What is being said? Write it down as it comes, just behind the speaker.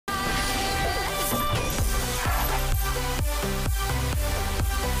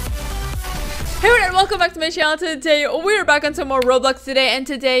Hey everyone, welcome back to my channel. Today we're back on some more Roblox today, and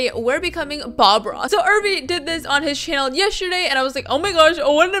today we're becoming Bob Ross. So Irby did this on his channel yesterday, and I was like, oh my gosh,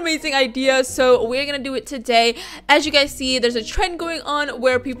 what an amazing idea. So we're gonna do it today. As you guys see, there's a trend going on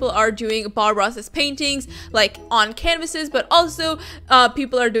where people are doing Bob Ross's paintings like on canvases, but also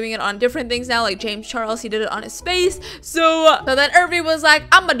people are doing it on different things now, like James Charles, he did it on his face. So then Irby was like,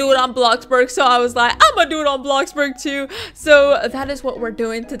 I'm gonna do it on Bloxburg. So I was like, I'm gonna do it on Bloxburg too. So that is what we're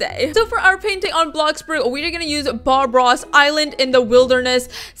doing today. So for our painting on Bloxburg, we are going to use Bob Ross Island in the Wilderness,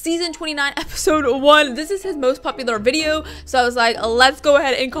 season 29, episode 1. This is his most popular video, so I was like, let's go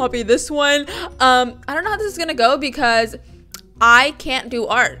ahead and copy this one. I don't know how this is going to go because I can't do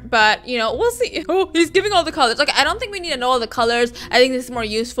art, but you know, we'll see. Oh, he's giving all the colors. Okay, I don't think we need to know all the colors. I think this is more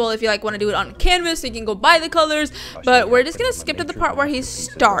useful if you like want to do it on canvas, so you can go buy the colors, but we're just going to skip to the part where he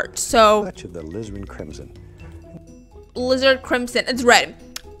starts. So the lizard crimson. Lizard crimson, it's red.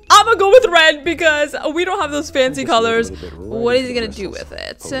 I'm gonna go with red because we don't have those fancy colors. What is he gonna do with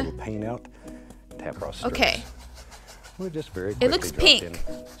it? Okay. It looks pink,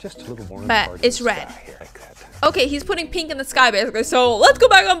 but it's red. Okay, he's putting pink in the sky basically. So let's go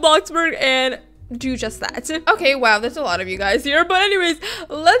back on Bloxburg and do just that. Okay, wow, there's a lot of you guys here, but anyways,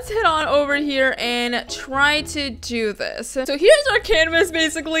 let's head on over here and try to do this. So here's our canvas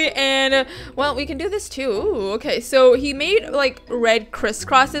basically, and well, we can do this too. Ooh, okay, so he made like red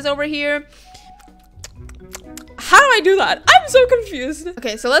crisscrosses over here. How do I do that? I'm so confused.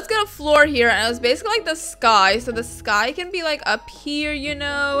 Okay, so let's get a floor here, and it was basically like the sky. So the sky can be like up here, you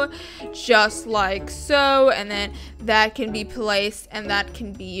know, just like so, and then that can be placed, and that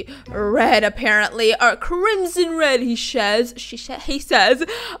can be red apparently, or crimson red. He says.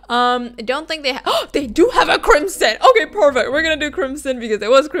 I don't think they. Oh, they do have a crimson. Okay, perfect. We're gonna do crimson because it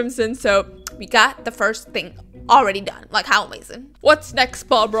was crimson. So we got the first thing already done. Like, how amazing. What's next,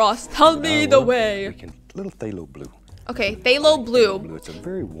 Bob Ross? Tell me the way. Little phthalo blue. Okay, phthalo blue. It's a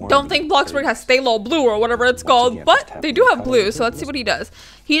very warm. Don't think Bloxburg has phthalo blue or whatever it's called, but they do have blue. So let's see what he does.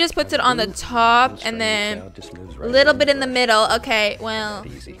 He just puts it on the top and then a little bit in the middle. Okay, well,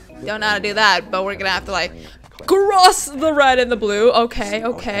 don't know how to do that, but we're gonna have to like cross the red and the blue. Okay,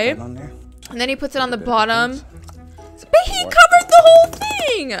 okay. And then he puts it on the bottom. But he covered the whole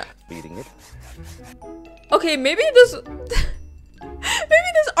thing. Okay, maybe this. Maybe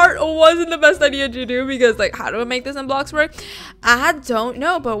this art wasn't the best idea to do because, like, how do I make this in Bloxburg? I don't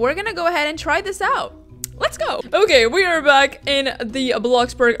know, but we're gonna go ahead and try this out. Let's go. Okay, we are back in the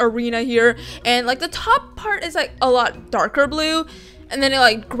Bloxburg arena here, and like the top part is like a lot darker blue, and then it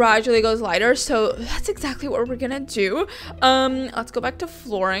like gradually goes lighter. So that's exactly what we're gonna do. Let's go back to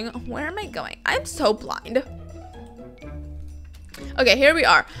flooring. Where am I going? I'm so blind. Okay, here we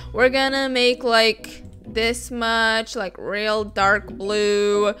are. We're gonna make like this much, like real dark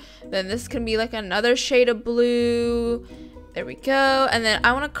blue, then this can be like another shade of blue. There we go. And then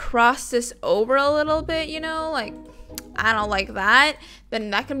I want to cross this over a little bit, you know, like I don't like that. Then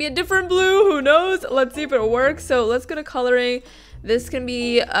that can be a different blue, who knows. Let's see if it works. So let's go to coloring. This can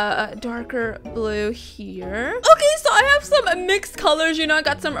be a darker blue here. Okay, so I have some mixed colors, you know. I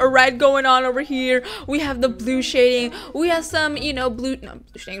got some red going on over here. We have the blue shading. We have some, you know,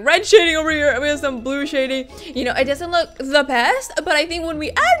 red shading over here. We have some blue shading. You know, it doesn't look the best, but I think when we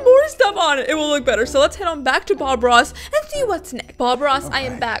add more stuff on it, it will look better. So let's head on back to Bob Ross and see what's next. Bob Ross, I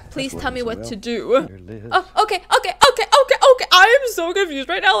am back. Please tell me what to do. Oh, okay. I am so confused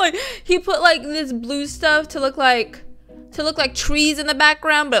right now. Like, he put like this blue stuff to look like trees in the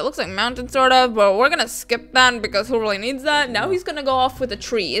background, but it looks like mountains sort of, but we're gonna skip that because who really needs that? Now he's gonna go off with the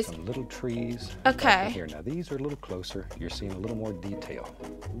trees. Some little trees. Okay. Here, now these are a little closer. You're seeing a little more detail.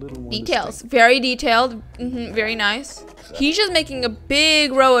 A little more details. distinct. Very detailed. Very nice. Exactly. He's just making a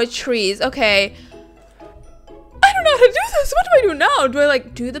big row of trees. Okay. I don't know how to do this. What do I do now? Do I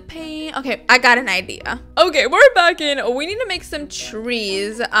like do the paint? Okay, I got an idea. Okay, we're back in. We need to make some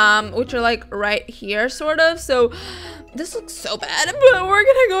trees, which are like right here sort of. So this looks so bad, but we're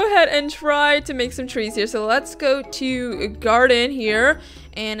gonna go ahead and try to make some trees here. So let's go to garden here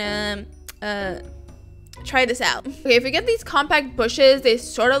and try this out. Okay, if we get these compact bushes, they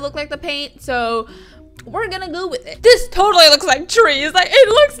sort of look like the paint, so we're gonna go with it. This totally looks like trees. Like, it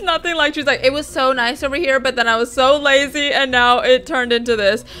looks nothing like trees. Like, it was so nice over here, but then I was so lazy and now it turned into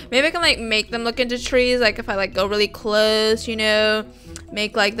this. Maybe I can like make them look into trees, like if I like go really close, you know,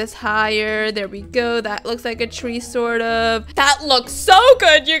 make like this higher. There we go. That looks like a tree sort of. That looks so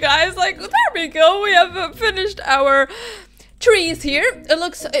good, you guys. Like, there we go. We have finished our trees here. It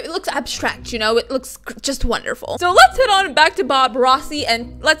looks abstract, you know. It looks just wonderful. So let's head on back to Bob Rossi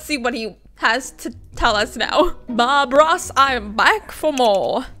and let's see what he has to tell us now. Bob Ross, I am back for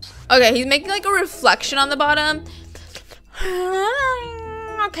more. Okay, he's making like a reflection on the bottom.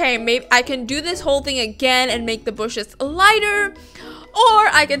 Okay, maybe I can do this whole thing again and make the bushes lighter, or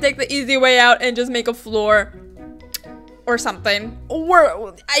I can take the easy way out and just make a floor or something. Or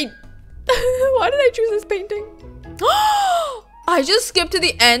why did I choose this painting? I just skipped to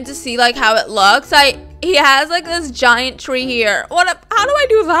the end to see like how it looks. He has like this giant tree here. How do I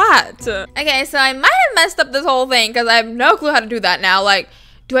do that? Okay, so I might have messed up this whole thing because I have no clue how to do that now. Like,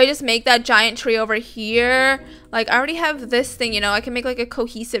 do I just make that giant tree over here? Like, I already have this thing, you know, I can make like a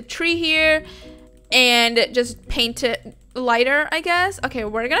cohesive tree here and just paint it lighter, I guess. Okay,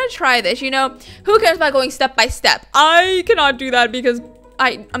 we're gonna try this. You know, who cares about going step by step? I cannot do that because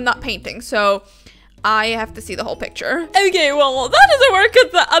I'm not painting, so I have to see the whole picture. Okay, well, that doesn't work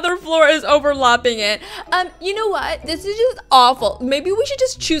because the other floor is overlapping it. You know what? This is just awful. Maybe we should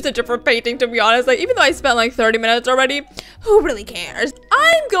just choose a different painting, to be honest. Like, even though I spent like 30 minutes already, who really cares?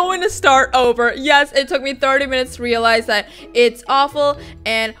 I'm going to start over. Yes, it took me 30 minutes to realize that it's awful,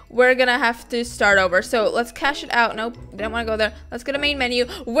 and we're gonna have to start over. So let's cash it out. Nope, didn't want to go there. Let's go to main menu.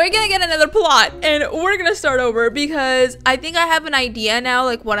 We're gonna get another plot, and we're gonna start over because I think I have an idea now,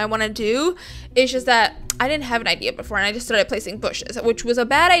 like what I want to do. It's just that I didn't have an idea before, and I just started placing bushes, which was a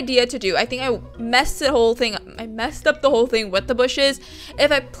bad idea to do. I think I messed up the whole thing with the bushes.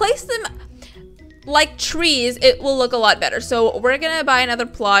 If I place them like trees, it will look a lot better. So we're gonna buy another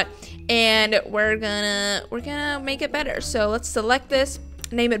plot, and we're gonna make it better. So let's select this,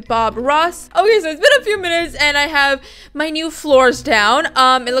 name it Bob Ross. Okay, so it's been a few minutes, and I have my new floors down.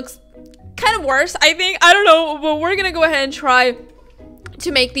 It looks kind of worse, I think. I don't know, but we're gonna go ahead and try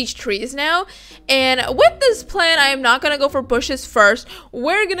to make these trees now. And with this plan, I am not gonna go for bushes first.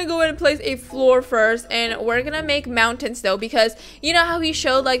 We're gonna go ahead and place a floor first, and we're gonna make mountains though, because you know how he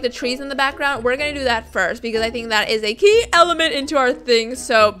showed like the trees in the background? We're gonna do that first because I think that is a key element into our thing.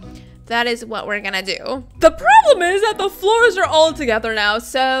 So that is what we're gonna do. The problem is that the floors are all together now,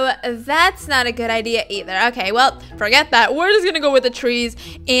 so that's not a good idea either. Okay, well, forget that. We're just gonna go with the trees,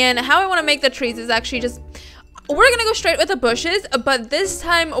 and how I want to make the trees is actually just, we're gonna go straight with the bushes, but this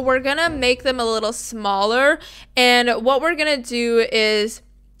time we're gonna make them a little smaller, and what we're gonna do is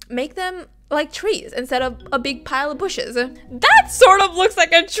make them like trees instead of a big pile of bushes. That sort of looks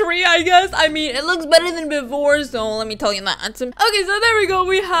like a tree, I guess. I mean, it looks better than before, so let me tell you that. Okay, so there we go.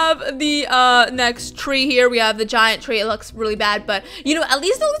 We have the next tree here. We have the giant tree. It looks really bad, but you know, at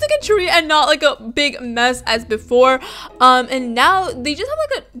least it looks like a tree and not like a big mess as before. And now they just have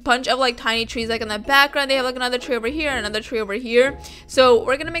like a bunch of like tiny trees like in the background. They have like another tree over here and another tree over here. So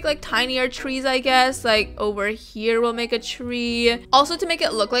we're gonna make like tinier trees, I guess. Like over here we'll make a tree. Also, to make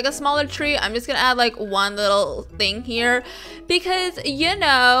it look like a smaller tree, I'm just gonna add like one little thing here because, you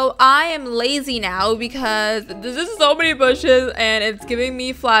know, I am lazy now because this is so many bushes and it's giving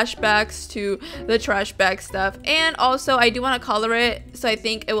me flashbacks to the trash bag stuff. And also I do want to color it, so I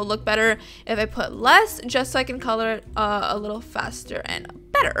think it will look better if I put less, just so I can color it a little faster and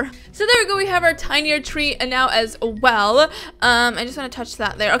better. So there we go. We have our tinier tree and now as well. I just want to touch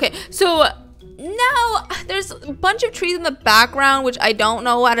that there. Okay, so now there's a bunch of trees in the background, which I don't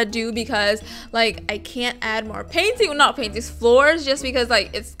know how to do because like I can't add more painting, well, not paintings, floors, just because like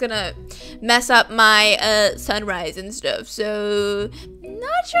it's gonna mess up my sunrise and stuff. So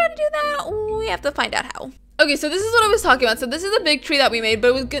not sure how to do that. We have to find out how. Okay, so this is what I was talking about. So this is a big tree that we made, but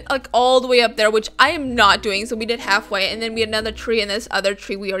it was good, like all the way up there, which I am not doing. So we did halfway, and then we had another tree, and this other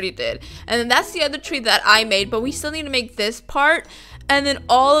tree we already did. And then that's the other tree that I made, but we still need to make this part. And then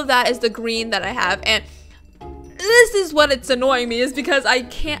all of that is the green that I have. And this is what it's annoying me, is because I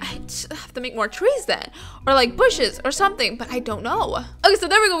just have to make more trees then, or like bushes or something, but I don't know. Okay, so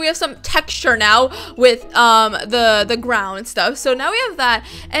there we go. We have some texture now with the ground and stuff. So now we have that,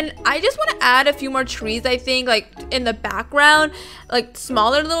 and I just want to add a few more trees, I think, like in the background, like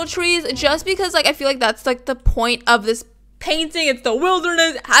smaller little trees, just because like I feel like that's like the point of this painting. It's the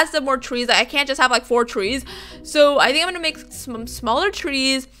wilderness, it has some more trees. Like, I can't just have like 4 trees. So I think I'm gonna make some smaller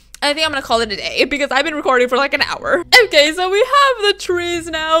trees. I think I'm gonna call it a day because I've been recording for like an hour. Okay, so we have the trees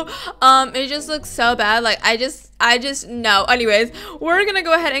now. It just looks so bad. Like I just know. Anyways, we're gonna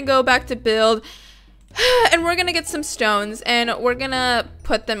go ahead and go back to build, and we're gonna get some stones and we're gonna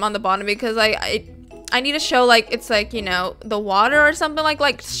put them on the bottom because I need to show like it's like, you know, the water or something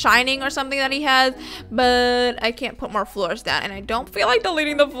like shining or something that he has, but I can't put more floors down and I don't feel like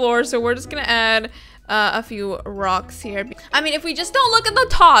deleting the floor, so we're just gonna add a few rocks here. I mean, if we just don't look at the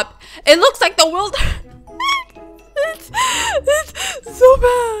top, it looks like the wilderness. it's so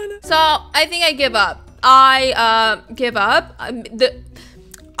bad. So I think I give up. I give up.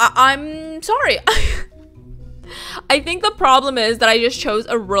 I'm sorry. I think the problem is that I just chose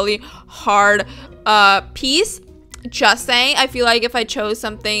a really hard piece. Just saying. I feel like if I chose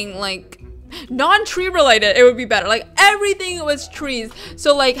something like non-tree related, it would be better. Like everything was trees.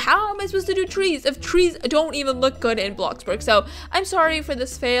 So like how am I supposed to do trees if trees don't even look good in Bloxburg? So I'm sorry for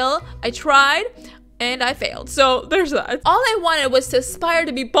this fail. I tried and I failed. So there's that. All I wanted was to aspire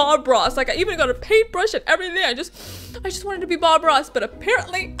to be Bob Ross. Like I even got a paintbrush and everything. I just wanted to be Bob Ross, but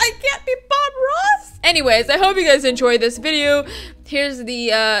apparently I can't be Bob Ross. Anyways, I hope you guys enjoyed this video. Here's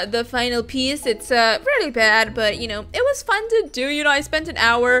the final piece. It's really bad, but you know, it was fun to do. You know, I spent an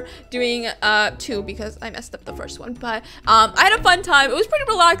hour doing 2 because I messed up the first one, but I had a fun time. It was pretty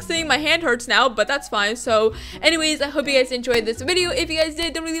relaxing. My hand hurts now, but that's fine. So anyways, I hope you guys enjoyed this video. If you guys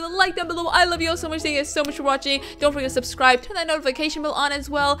did, don't leave a like down below. I love you all so much. Thank you guys so much for watching. Don't forget to subscribe, turn that notification bell on as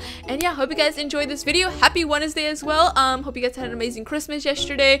well. And yeah, hope you guys enjoyed this video. Happy Wednesday as well. Hope you guys had an amazing Christmas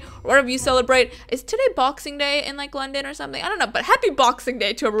yesterday, or whatever you celebrate. Is today Boxing Day in like London or something? I don't know, but happy Boxing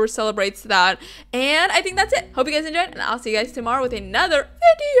Day to whoever celebrates that. And I think that's it. Hope you guys enjoyed, and I'll see you guys tomorrow with another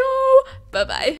video. Bye bye.